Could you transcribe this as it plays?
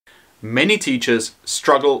Many teachers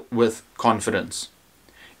struggle with confidence.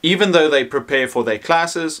 Even though they prepare for their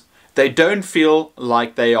classes, they don't feel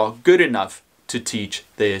like they are good enough to teach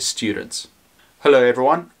their students. Hello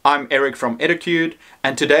everyone, I'm Eric from Educute,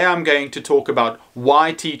 and today I'm going to talk about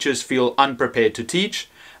why teachers feel unprepared to teach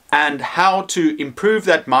and how to improve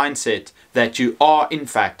that mindset that you are in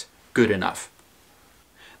fact good enough.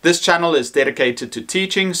 This channel is dedicated to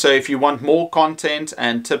teaching, so if you want more content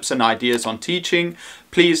and tips and ideas on teaching,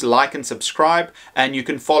 please like and subscribe, and you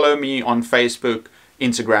can follow me on Facebook,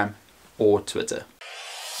 Instagram, or Twitter.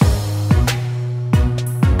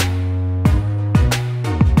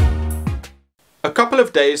 A couple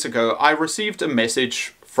of days ago, I received a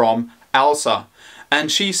message from Elsa,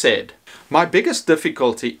 and she said, "My biggest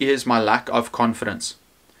difficulty is my lack of confidence.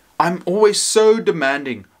 I'm always so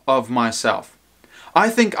demanding of myself. I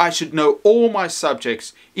think I should know all my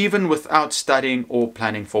subjects even without studying or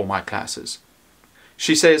planning for my classes."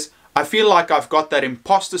 She says, "I feel like I've got that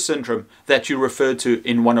imposter syndrome that you referred to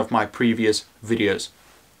in one of my previous videos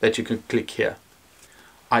that you can click here."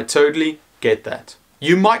 I totally get that.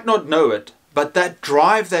 You might not know it, but that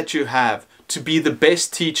drive that you have to be the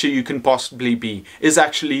best teacher you can possibly be is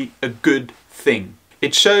actually a good thing.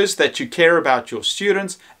 It shows that you care about your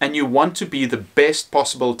students and you want to be the best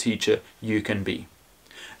possible teacher you can be.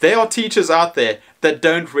 There are teachers out there that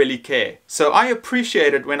don't really care, so I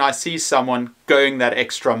appreciate it when I see someone going that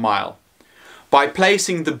extra mile by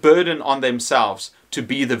placing the burden on themselves to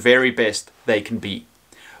be the very best they can be.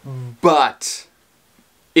 But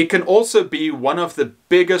it can also be one of the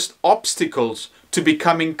biggest obstacles to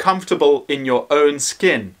becoming comfortable in your own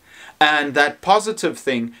skin, and that positive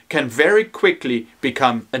thing can very quickly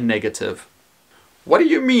become a negative. What do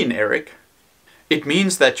you mean, Eric? It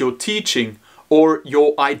means that your teaching or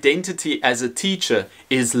your identity as a teacher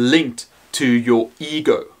is linked to your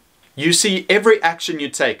ego. You see every action you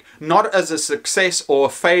take not as a success or a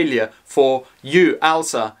failure for you,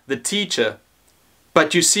 Elsa, the teacher,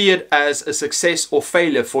 but you see it as a success or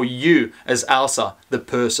failure for you as Elsa, the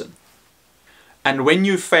person. And when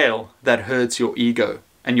you fail, that hurts your ego,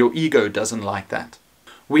 and your ego doesn't like that.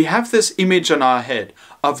 We have this image in our head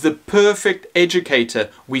of the perfect educator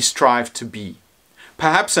we strive to be.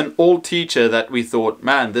 Perhaps an old teacher that we thought,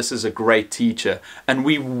 man, this is a great teacher, and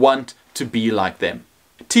we want to be like them.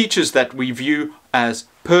 Teachers that we view as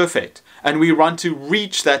perfect, and we want to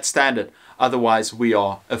reach that standard, otherwise we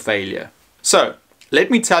are a failure. So, let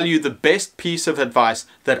me tell you the best piece of advice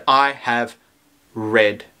that I have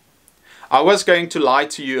read. I was going to lie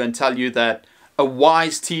to you and tell you that a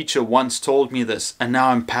wise teacher once told me this, and now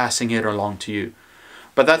I'm passing it along to you.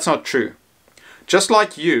 But that's not true. Just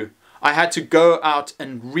like you, I had to go out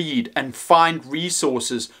and read and find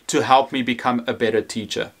resources to help me become a better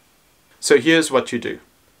teacher. So here's what you do.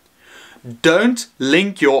 Don't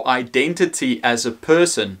link your identity as a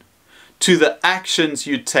person to the actions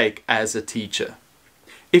you take as a teacher.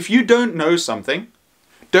 If you don't know something,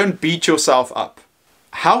 don't beat yourself up.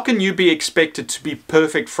 How can you be expected to be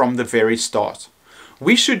perfect from the very start?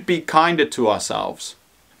 We should be kinder to ourselves.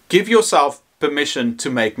 Give yourself permission to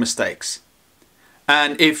make mistakes.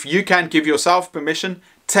 And if you can't give yourself permission,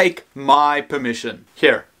 take my permission.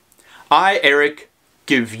 Here, I, Eric,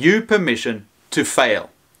 give you permission to fail,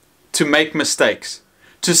 to make mistakes,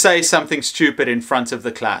 to say something stupid in front of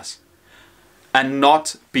the class, and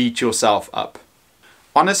not beat yourself up.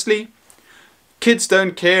 Honestly, kids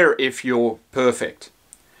don't care if you're perfect.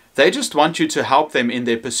 They just want you to help them in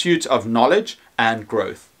their pursuit of knowledge and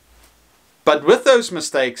growth. But with those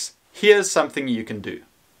mistakes, here's something you can do.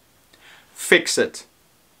 Fix it.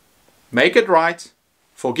 Make it right,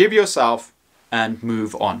 forgive yourself, and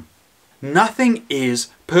move on. Nothing is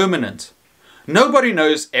permanent. Nobody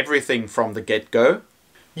knows everything from the get-go.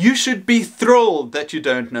 You should be thrilled that you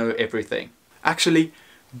don't know everything. Actually,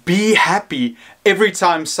 be happy every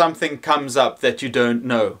time something comes up that you don't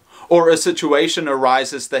know, or a situation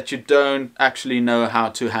arises that you don't actually know how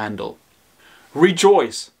to handle.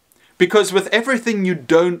 Rejoice, because with everything you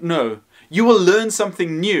don't know, you will learn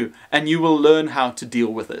something new and you will learn how to deal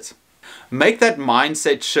with it. Make that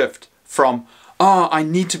mindset shift from, I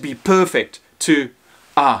need to be perfect, to,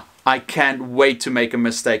 I can't wait to make a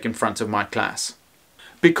mistake in front of my class.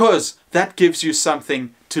 Because that gives you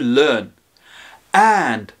something to learn.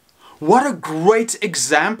 And what a great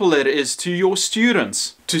example it is to your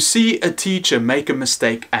students to see a teacher make a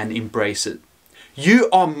mistake and embrace it. You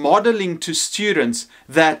are modeling to students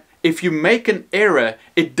that if you make an error,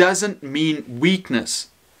 it doesn't mean weakness.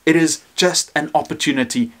 It is just an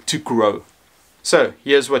opportunity to grow. So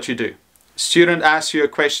here's what you do. Student asks you a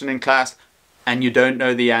question in class and you don't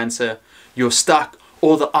know the answer. You're stuck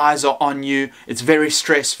all the eyes are on you, it's very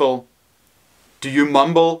stressful. Do you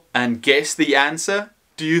mumble and guess the answer?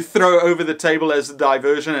 Do you throw over the table as a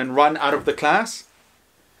diversion and run out of the class?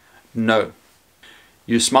 No.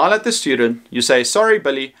 You smile at the student, you say, "Sorry,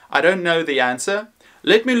 Billy, I don't know the answer.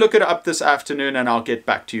 Let me look it up this afternoon and I'll get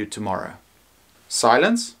back to you tomorrow."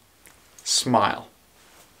 Silence, smile.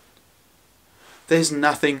 There's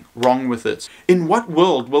nothing wrong with it. In what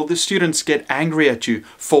world will the students get angry at you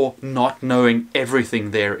for not knowing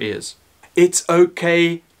everything there is? It's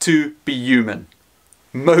okay to be human.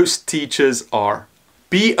 Most teachers are.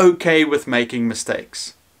 Be okay with making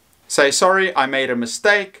mistakes. Say, "Sorry, I made a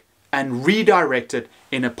mistake," and redirect it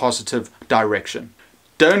in a positive direction.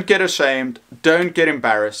 Don't get ashamed. Don't get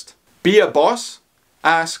embarrassed. Be a boss.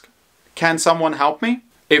 Ask, "Can someone help me?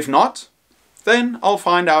 If not, then I'll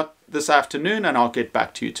find out this afternoon and I'll get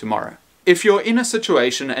back to you tomorrow." If you're in a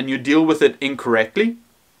situation and you deal with it incorrectly,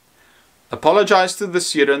 apologize to the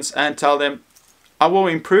students and tell them, "I will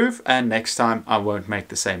improve and next time I won't make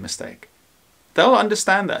the same mistake." They'll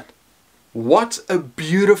understand that. What a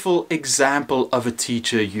beautiful example of a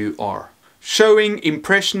teacher you are. Showing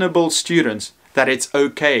impressionable students that it's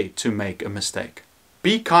okay to make a mistake.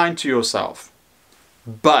 Be kind to yourself.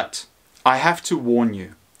 But I have to warn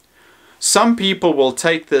you. Some people will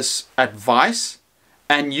take this advice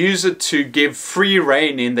and use it to give free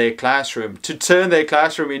rein in their classroom, to turn their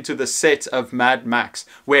classroom into the set of Mad Max,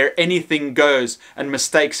 where anything goes and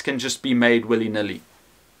mistakes can just be made willy-nilly.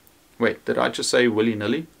 Wait, did I just say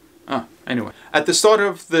willy-nilly? Anyway. At the start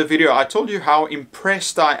of the video, I told you how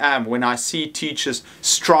impressed I am when I see teachers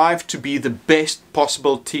strive to be the best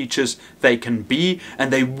possible teachers they can be,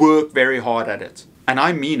 and they work very hard at it. And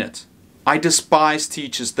I mean it. I despise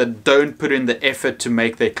teachers that don't put in the effort to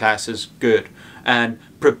make their classes good and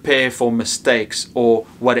prepare for mistakes or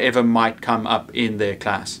whatever might come up in their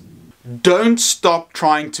class. Don't stop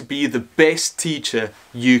trying to be the best teacher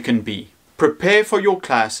you can be. Prepare for your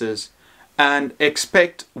classes and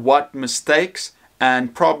expect what mistakes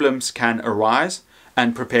and problems can arise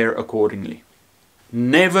and prepare accordingly.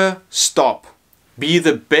 Never stop. Be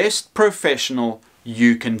the best professional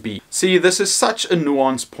you can be. See, this is such a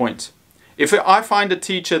nuanced point. If I find a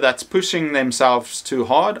teacher that's pushing themselves too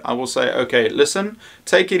hard, I will say, "Okay, listen,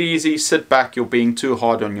 take it easy, sit back, you're being too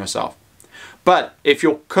hard on yourself." But if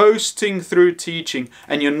you're coasting through teaching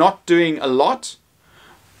and you're not doing a lot,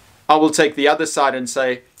 I will take the other side and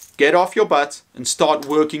say, get off your butt and start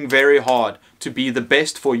working very hard to be the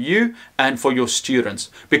best for you and for your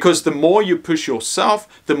students. Because the more you push yourself,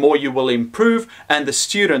 the more you will improve, and the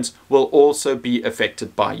students will also be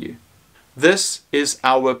affected by you. This is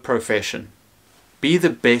our profession. Be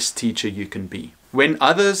the best teacher you can be. When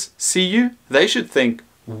others see you, they should think,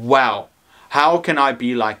 "Wow, how can I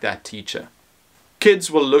be like that teacher?"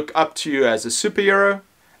 Kids will look up to you as a superhero,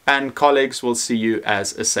 and colleagues will see you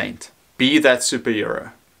as a saint. Be that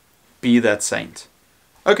superhero. Be that saint.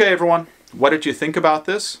 Okay, everyone, what did you think about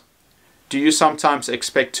this? Do you sometimes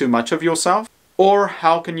expect too much of yourself? Or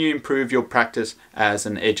how can you improve your practice as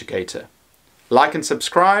an educator? Like and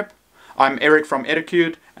subscribe. I'm Eric from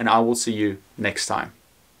Educute, and I will see you next time.